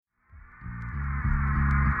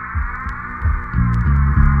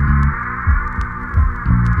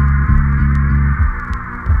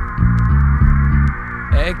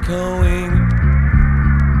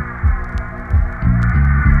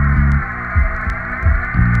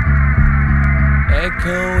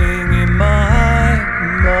echoing in my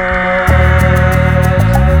mind.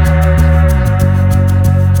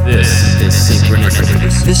 This is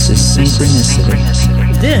synchronicity. This is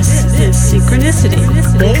synchronicity. This is synchronicity.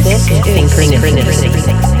 This is synchronicity. This is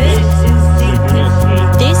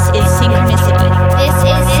synchronicity. This is synchronicity.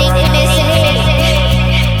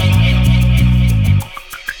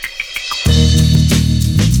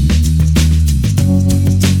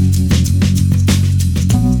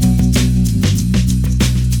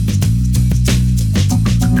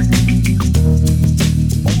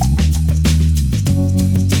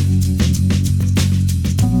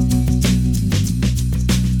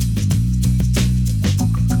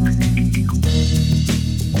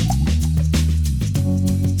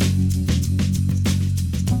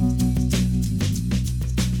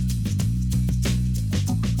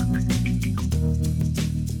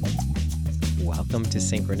 Welcome to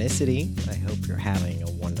Synchronicity. I hope you're having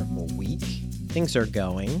a wonderful week. Things are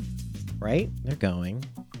going, right? They're going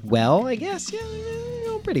well, I guess. Yeah, they're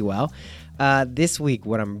going pretty well. This week,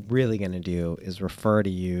 what I'm really going to do is refer to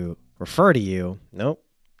you. Nope,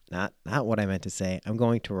 not what I meant to say. I'm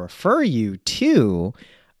going to refer you to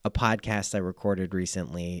a podcast I recorded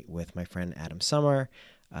recently with my friend Adam Summer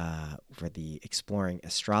for the Exploring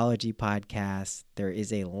Astrology podcast. There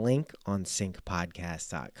is a link on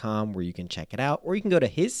syncpodcast.com where you can check it out, or you can go to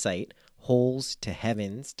his site,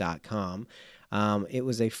 holestoheavens.com. It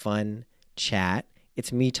was a fun chat.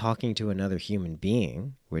 It's me talking to another human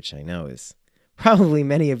being, which I know is probably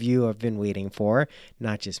many of you have been waiting for,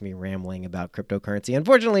 not just me rambling about cryptocurrency.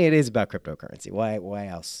 Unfortunately, it is about cryptocurrency. Why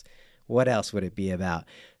else? What else would it be about?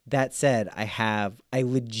 That said, I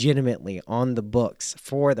legitimately on the books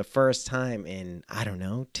for the first time in,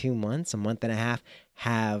 2 months, a month and a half,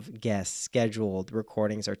 have guests scheduled.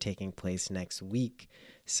 Recordings are taking place next week.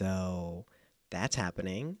 So that's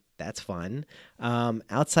happening. That's fun.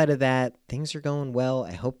 Outside of that, things are going well.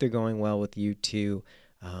 I hope they're going well with you too.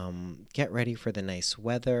 Get ready for the nice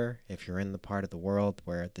weather. If you're in the part of the world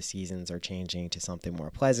where the seasons are changing to something more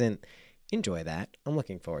pleasant, enjoy that. I'm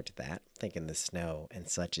looking forward to that. Thinking the snow and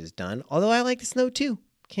such is done. Although I like the snow too.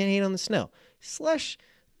 Can't hate on the snow. Slush,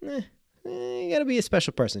 you gotta be a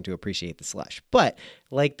special person to appreciate the slush. But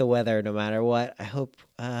like the weather, no matter what, I hope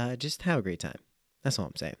just have a great time. That's all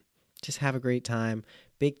I'm saying. Just have a great time.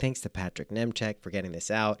 Big thanks to Patrick Nemchek for getting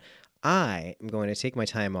this out. I am going to take my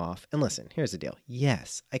time off. And listen, here's the deal.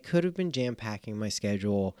 Yes, I could have been jam-packing my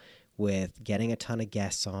schedule with getting a ton of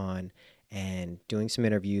guests on and doing some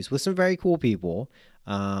interviews with some very cool people.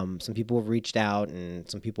 Some people have reached out and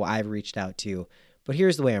some people I've reached out to. But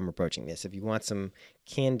here's the way I'm approaching this. If you want some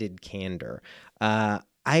candid candor,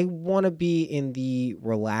 I want to be in the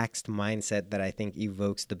relaxed mindset that I think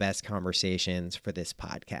evokes the best conversations for this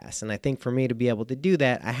podcast. And I think for me to be able to do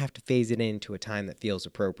that, I have to phase it into a time that feels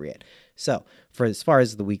appropriate. So for as far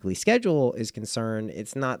as the weekly schedule is concerned,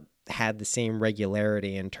 it's not had the same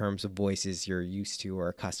regularity in terms of voices you're used to or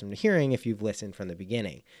accustomed to hearing if you've listened from the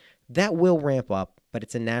beginning. That will ramp up, but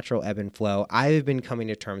it's a natural ebb and flow. I've been coming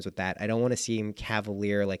to terms with that. I don't want to seem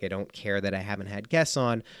cavalier, like I don't care that I haven't had guests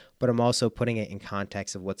on, but I'm also putting it in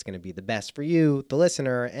context of what's going to be the best for you, the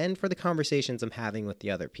listener, and for the conversations I'm having with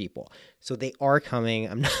the other people. So they are coming.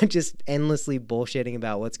 I'm not just endlessly bullshitting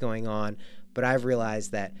about what's going on, but I've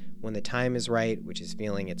realized that when the time is right, which is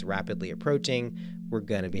feeling it's rapidly approaching, we're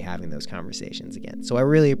going to be having those conversations again. So I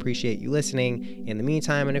really appreciate you listening in the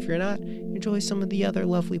meantime. And if you're not, enjoy some of the other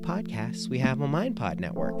lovely podcasts we have on MindPod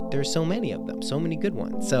Network. There's so many of them, so many good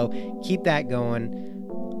ones. So keep that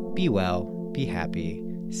going. Be well, be happy.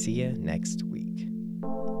 See you next week.